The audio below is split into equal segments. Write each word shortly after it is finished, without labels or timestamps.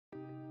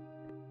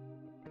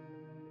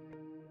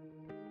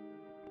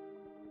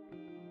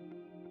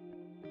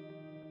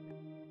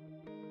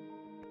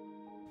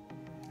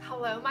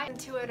Hello my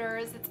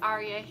intuitors, it's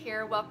Aria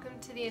here. Welcome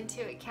to the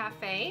Intuit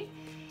Cafe.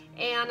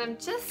 And I'm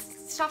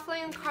just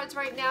shuffling cards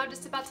right now,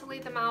 just about to lay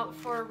them out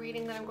for a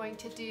reading that I'm going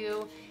to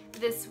do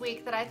this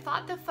week that I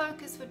thought the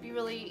focus would be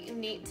really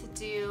neat to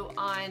do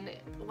on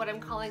what I'm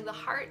calling the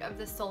heart of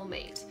the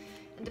soulmate.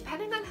 And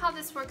depending on how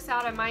this works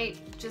out, I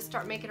might just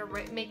start making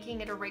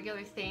it a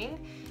regular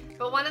thing.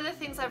 But one of the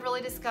things I've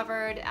really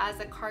discovered as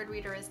a card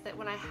reader is that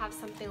when I have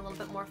something a little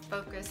bit more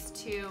focused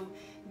to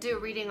do a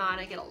reading on,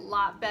 I get a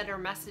lot better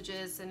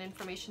messages and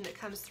information that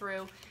comes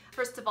through.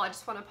 First of all, I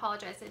just want to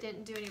apologize. I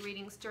didn't do any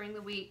readings during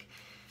the week.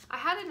 I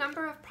had a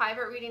number of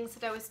private readings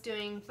that I was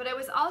doing, but I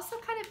was also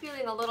kind of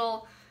feeling a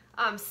little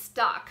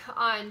stuck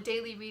on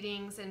daily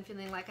readings and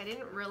feeling like I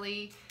didn't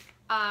really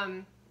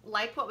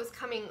like what was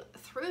coming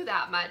through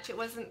that much. It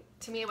wasn't,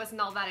 to me, it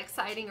wasn't all that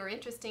exciting or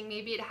interesting.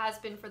 Maybe it has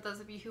been for those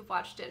of you who've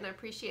watched it, and I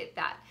appreciate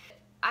that.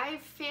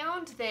 I've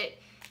found that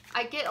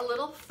I get a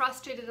little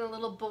frustrated and a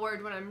little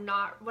bored when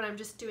I'm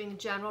just doing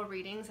general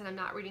readings and I'm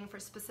not reading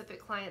for specific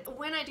clients.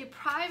 When I do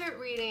private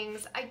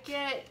readings, I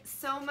get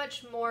so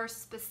much more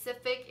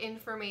specific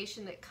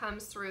information that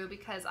comes through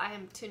because I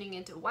am tuning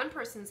into one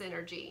person's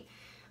energy.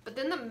 But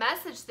then the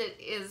message that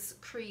is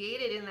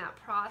created in that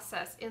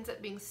process ends up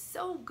being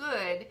so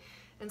good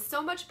and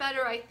so much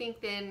better, I think,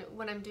 than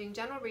when I'm doing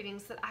general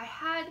readings, that I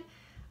had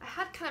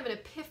kind of an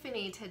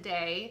epiphany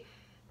today,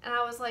 and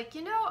I was like,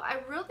 you know, I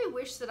really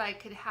wish that I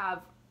could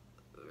have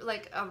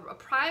like a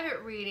private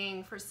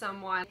reading for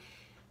someone,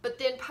 but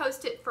then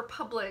post it for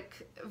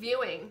public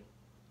viewing,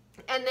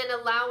 and then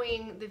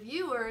allowing the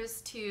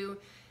viewers to,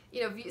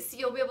 you know,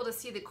 you'll be able to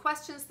see the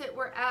questions that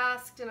were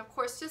asked, and of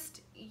course,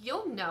 just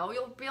you'll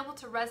be able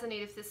to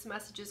resonate if this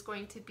message is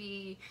going to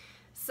be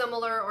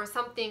similar or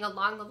something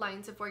along the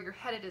lines of where you're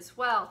headed as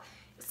well.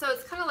 So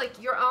it's kind of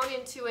like your own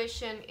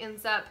intuition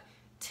ends up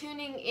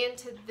tuning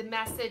into the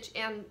message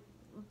and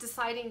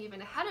deciding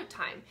even ahead of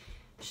time,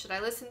 should I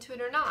listen to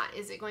it or not?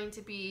 Is it going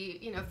to be,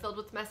 you know, filled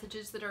with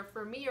messages that are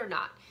for me or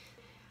not?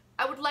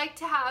 I would like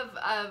to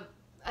have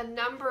a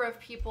number of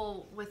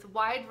people with a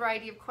wide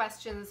variety of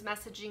questions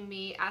messaging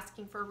me,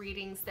 asking for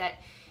readings that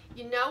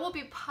you know will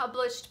be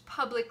published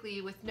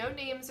publicly with no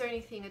names or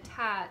anything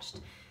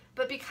attached.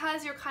 But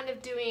because you're kind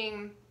of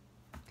doing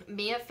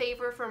me a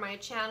favor for my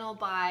channel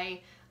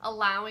by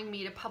allowing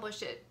me to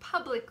publish it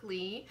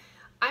publicly,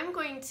 I'm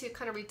going to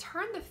kind of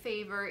return the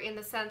favor in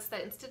the sense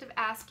that instead of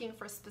asking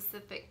for a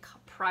specific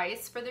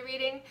price for the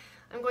reading,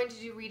 I'm going to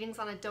do readings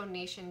on a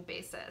donation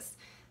basis.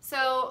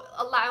 So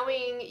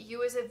allowing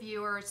you as a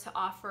viewer to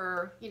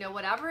offer, you know,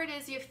 whatever it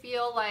is you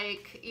feel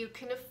like you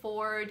can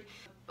afford,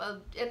 an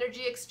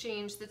energy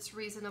exchange that's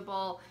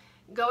reasonable,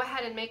 go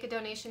ahead and make a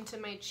donation to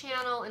my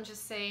channel and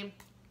just say,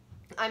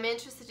 I'm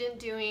interested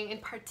in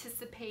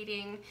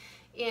participating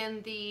in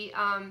the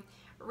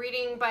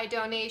reading by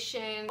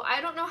donation.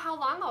 I don't know how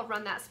long I'll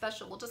run that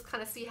special. We'll just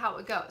kind of see how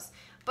it goes.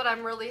 But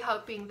I'm really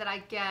hoping that I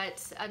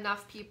get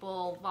enough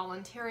people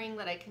volunteering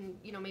that I can,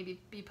 you know,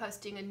 maybe be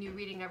posting a new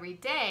reading every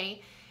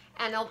day.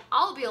 And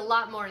I'll be a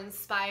lot more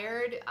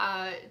inspired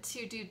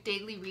to do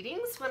daily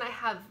readings when I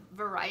have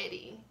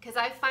variety. Because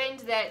I find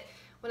that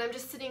when I'm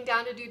just sitting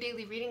down to do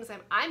daily readings,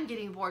 I'm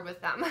getting bored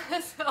with them.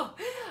 So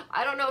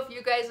I don't know if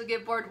you guys will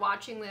get bored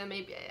watching them.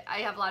 Maybe I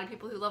have a lot of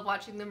people who love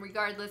watching them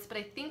regardless, but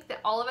I think that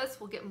all of us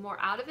will get more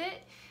out of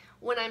it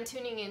when I'm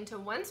tuning into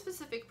one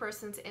specific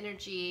person's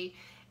energy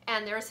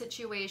and their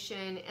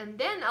situation, and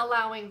then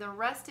allowing the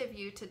rest of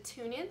you to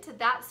tune into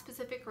that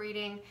specific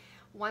reading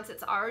once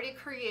it's already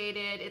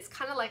created. It's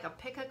kind of like a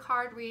pick a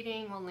card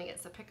reading, only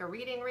it's a pick a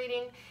reading,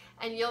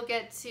 and you'll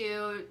get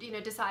to, you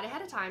know, decide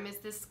ahead of time, is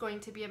this going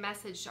to be a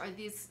message? Are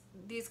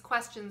these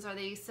questions, are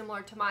they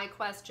similar to my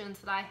questions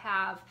that I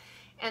have?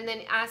 And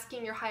then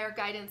asking your higher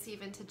guidance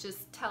even to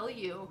just tell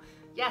you,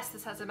 yes,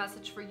 this has a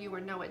message for you, or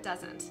no, it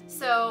doesn't.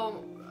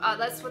 So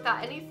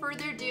without any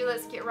further ado,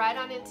 let's get right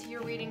on into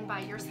your reading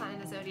by your sign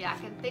of the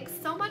zodiac. And thanks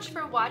so much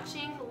for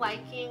watching,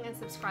 liking, and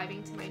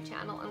subscribing to my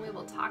channel, and we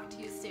will talk to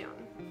you soon.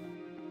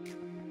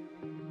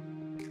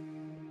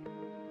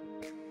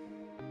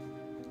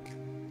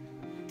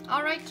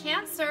 All right,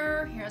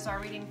 Cancer, here's our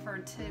reading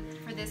for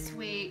this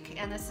week,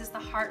 and this is the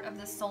heart of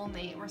the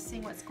soulmate. We're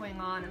seeing what's going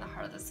on in the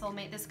heart of the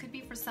soulmate. This could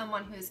be for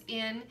someone who's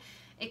in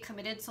a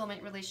committed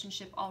soulmate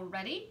relationship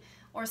already,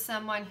 or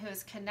someone who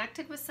is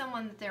connected with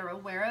someone that they're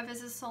aware of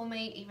as a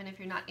soulmate, even if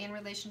you're not in a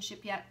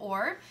relationship yet,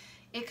 or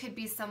it could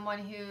be someone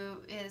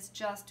who is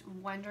just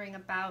wondering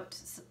about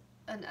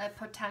a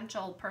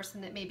potential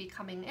person that may be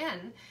coming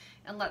in,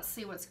 and let's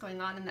see what's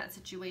going on in that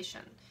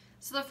situation.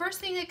 So the first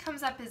thing that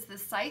comes up is the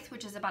Scythe,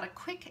 which is about a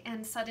quick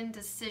and sudden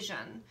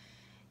decision.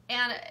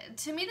 And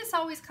to me, this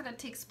always kind of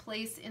takes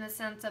place in a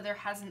sense of there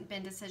hasn't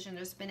been decision.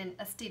 There's been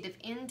a state of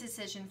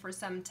indecision for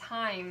some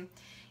time.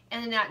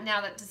 And now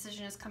that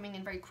decision is coming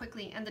in very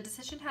quickly. And the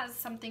decision has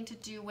something to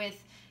do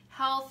with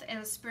health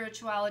and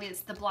spirituality. It's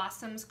the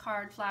Blossoms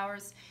card,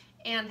 flowers,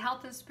 and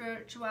health and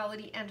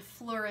spirituality and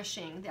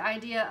flourishing. The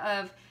idea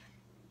of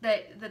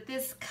that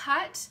this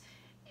cut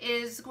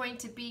is going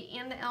to be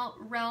in the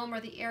realm or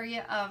the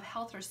area of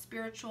health or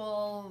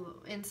spiritual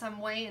in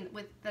some way, and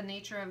with the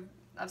nature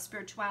of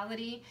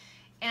spirituality.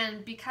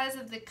 And because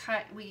of the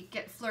cut, we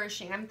get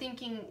flourishing. I'm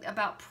thinking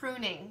about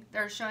pruning.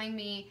 They're showing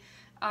me,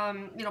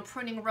 you know,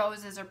 pruning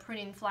roses or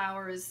pruning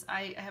flowers.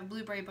 I have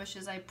blueberry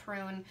bushes I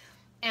prune.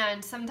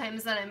 And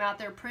sometimes when I'm out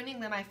there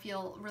pruning them, I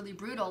feel really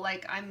brutal,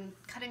 like I'm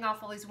cutting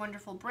off all these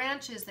wonderful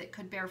branches that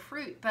could bear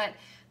fruit. But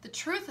the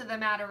truth of the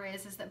matter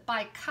is that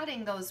by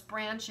cutting those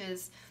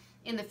branches,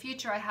 in the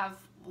future I have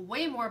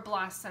way more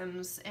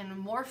blossoms and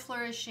more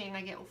flourishing.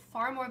 I get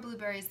far more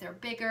blueberries, they're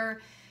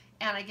bigger,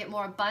 and I get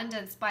more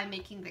abundance by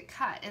making the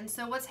cut. And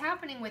so what's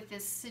happening with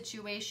this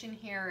situation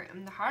here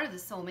in the heart of the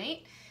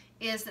soulmate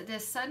is that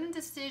this sudden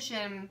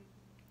decision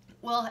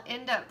will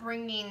end up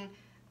bringing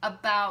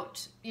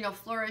about, you know,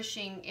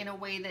 flourishing in a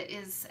way that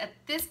is at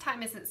this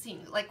time isn't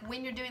seen. Like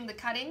when you're doing the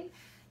cutting,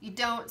 you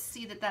don't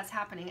see that that's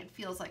happening. It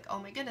feels like, oh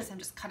my goodness, I'm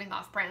just cutting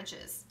off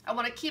branches. I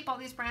want to keep all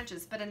these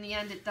branches, but in the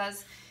end it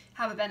does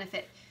have a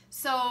benefit.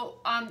 So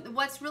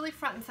what's really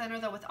front and center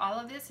though with all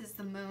of this is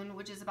the moon,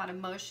 which is about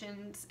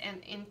emotions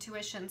and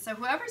intuition. So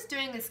whoever's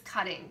doing this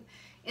cutting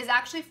is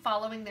actually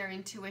following their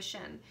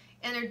intuition.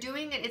 And they're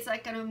doing it, it's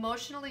like an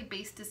emotionally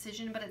based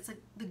decision, but it's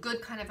like the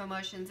good kind of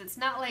emotions. It's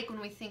not like when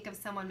we think of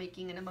someone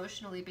making an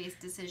emotionally based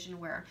decision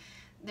where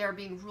they're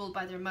being ruled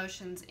by their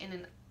emotions in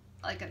an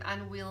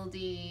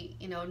unwieldy,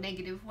 you know,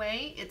 negative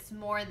way. It's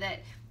more that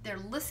they're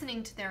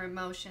listening to their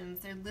emotions,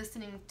 they're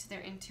listening to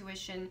their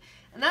intuition.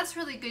 And that's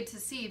really good to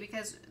see,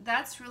 because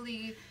that's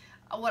really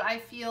what I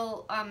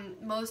feel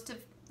most of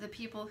the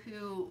people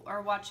who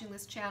are watching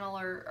this channel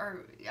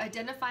are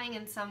identifying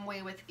in some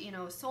way with, you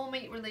know,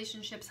 soulmate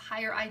relationships,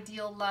 higher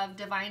ideal love,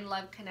 divine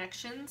love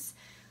connections,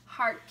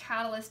 heart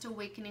catalyst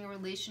awakening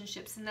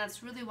relationships. And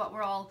that's really what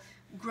we're all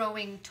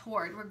growing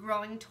toward. We're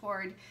growing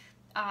toward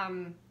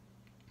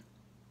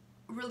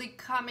really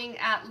coming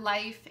at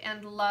life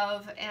and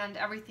love and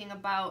everything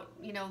about,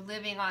 you know,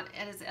 living on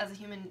as a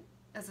human,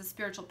 as a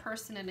spiritual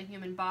person in a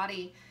human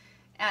body,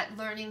 at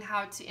learning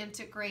how to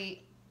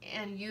integrate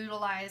and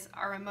utilize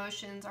our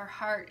emotions, our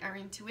heart, our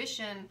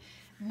intuition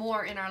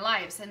more in our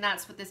lives. And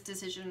that's what this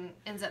decision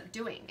ends up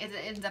doing. It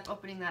ends up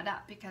opening that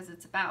up because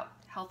it's about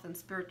health and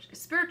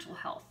spiritual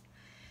health.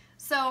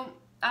 So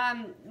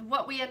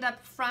what we end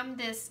up from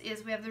this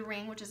is we have the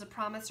ring, which is a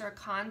promise or a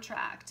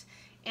contract,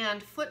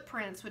 and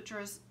footprints, which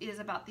is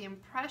about the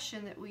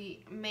impression that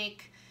we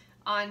make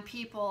on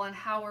people and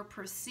how we're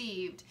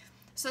perceived.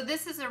 So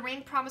this is a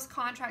ring, promise,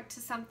 contract to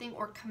something,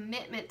 or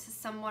commitment to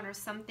someone or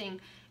something,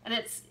 and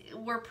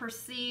we're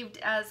perceived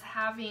as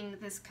having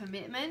this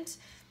commitment.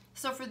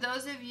 So for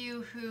those of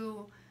you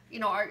who, you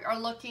know, are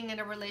looking in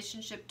a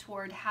relationship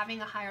toward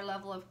having a higher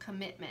level of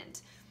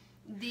commitment,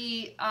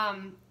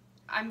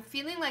 I'm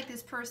feeling like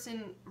this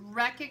person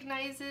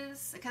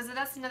recognizes, because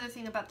that's another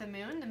thing about the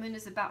moon. The moon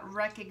is about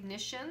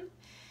recognition.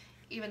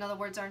 Even though the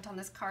words aren't on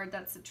this card,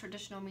 that's the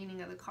traditional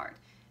meaning of the card.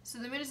 So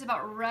the moon is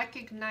about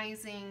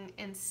recognizing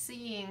and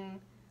seeing,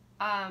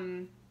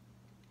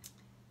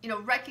 you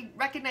know,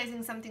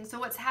 recognizing something. So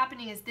what's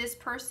happening is this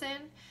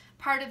person,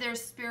 part of their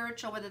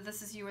spiritual, whether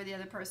this is you or the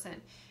other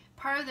person,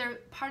 part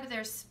of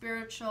their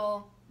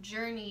spiritual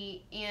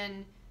journey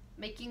in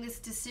making this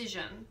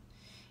decision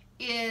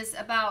is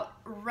about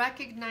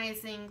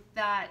recognizing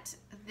that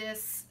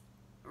this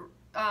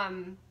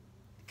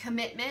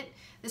commitment,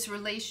 this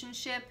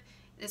relationship,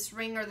 this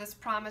ring or this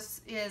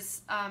promise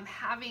is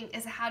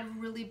had a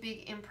really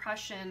big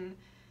impression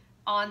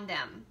on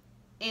them.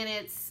 And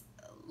it's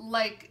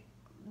like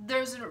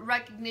there's a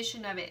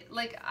recognition of it.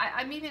 Like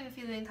I'm even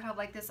feeling kind of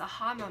like this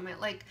aha moment,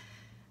 like,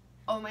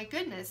 oh my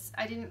goodness,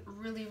 I didn't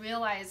really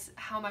realize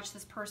how much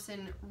this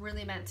person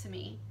really meant to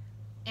me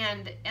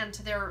and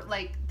to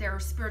their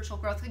spiritual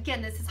growth.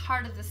 Again, this is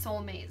heart of the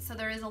soulmate, so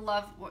there is a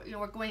love, you know,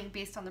 we're going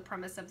based on the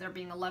premise of there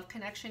being a love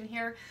connection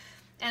here.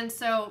 And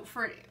so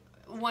for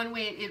one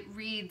way it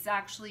reads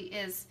actually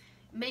is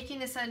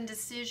making a sudden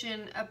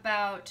decision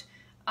about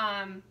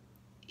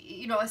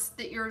you know,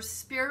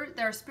 that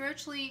they're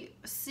spiritually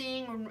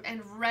seeing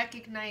and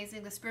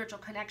recognizing the spiritual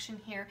connection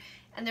here,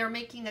 and they're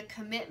making a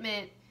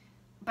commitment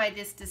by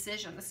this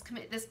decision.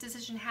 This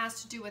decision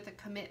has to do with a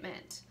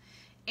commitment,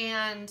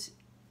 and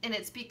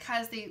it's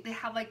because they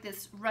have like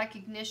this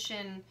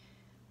recognition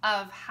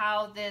of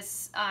how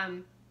this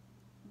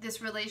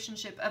this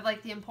relationship, of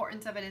like the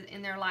importance of it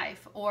in their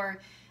life, or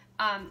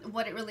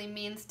what it really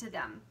means to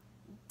them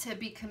to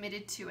be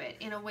committed to it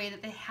in a way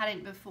that they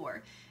hadn't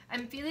before.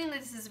 I'm feeling that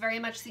this is very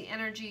much the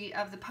energy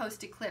of the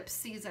post-eclipse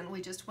season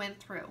we just went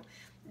through,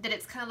 that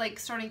it's kind of like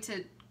starting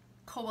to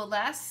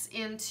coalesce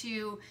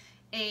into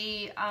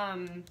a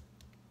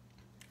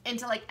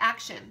into like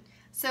action.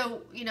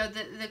 So, you know,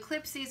 the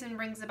eclipse season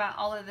brings about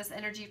all of this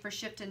energy for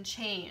shift and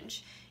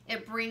change.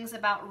 It brings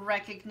about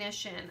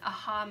recognition,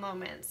 aha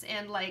moments,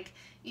 and like,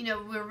 you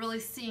know, we're really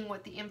seeing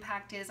what the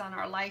impact is on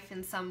our life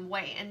in some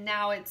way. And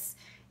now it's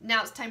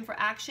time for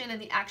action,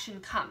 and the action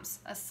comes.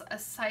 The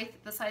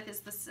scythe is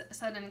the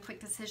sudden and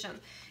quick decision.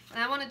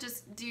 And I want to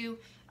just do,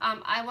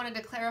 I wanted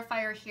to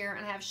clarify here,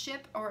 and I have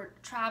ship or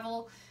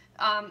travel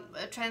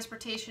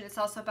transportation. It's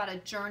also about a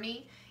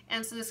journey.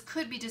 And so this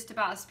could be just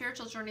about a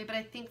spiritual journey, but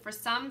I think for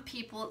some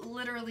people it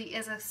literally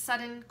is a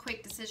sudden,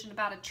 quick decision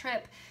about a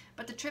trip.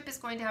 But the trip is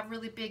going to have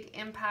really big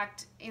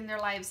impact in their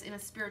lives in a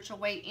spiritual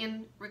way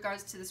in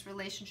regards to this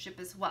relationship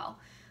as well.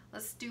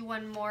 Let's do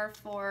one more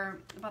for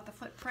about the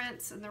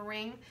footprints and the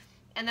ring.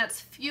 And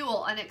that's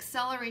fuel, an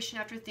acceleration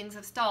after things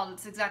have stalled.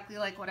 It's exactly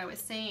like what I was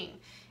saying.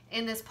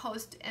 In this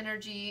post-eclipse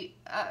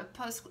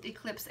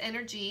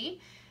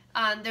energy,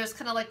 there's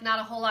kind of like not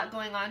a whole lot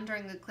going on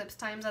during the eclipse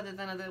times other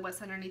than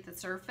what's underneath the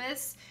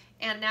surface.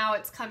 And now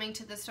it's coming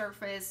to the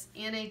surface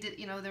in a,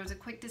 there was a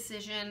quick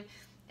decision,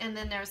 and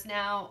then there's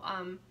now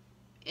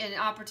an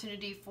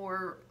opportunity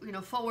for,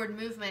 forward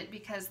movement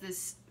because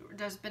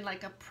there's been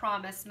like a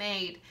promise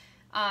made.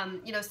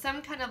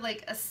 Some kind of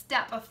like a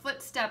step, a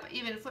footstep,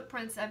 even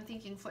footprints, I'm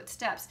thinking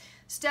footsteps.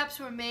 Steps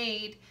were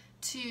made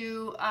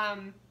to,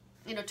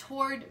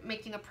 toward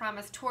making a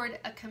promise, toward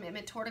a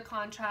commitment, toward a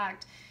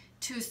contract,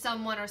 to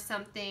someone or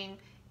something,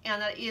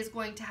 and that is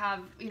going to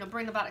have,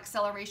 bring about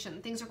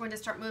acceleration. Things are going to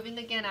start moving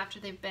again after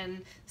they've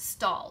been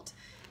stalled.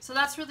 So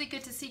that's really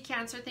good to see,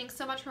 Cancer. Thanks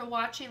so much for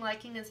watching,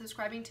 liking, and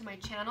subscribing to my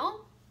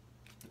channel.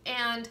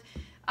 And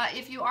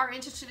if you are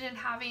interested in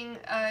having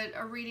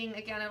a reading,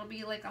 again, it'll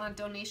be like on a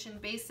donation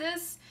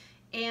basis.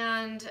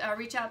 And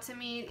reach out to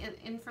me,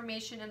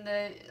 information in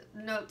the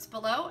notes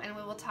below, and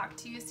we will talk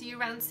to you. See you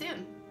around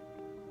soon.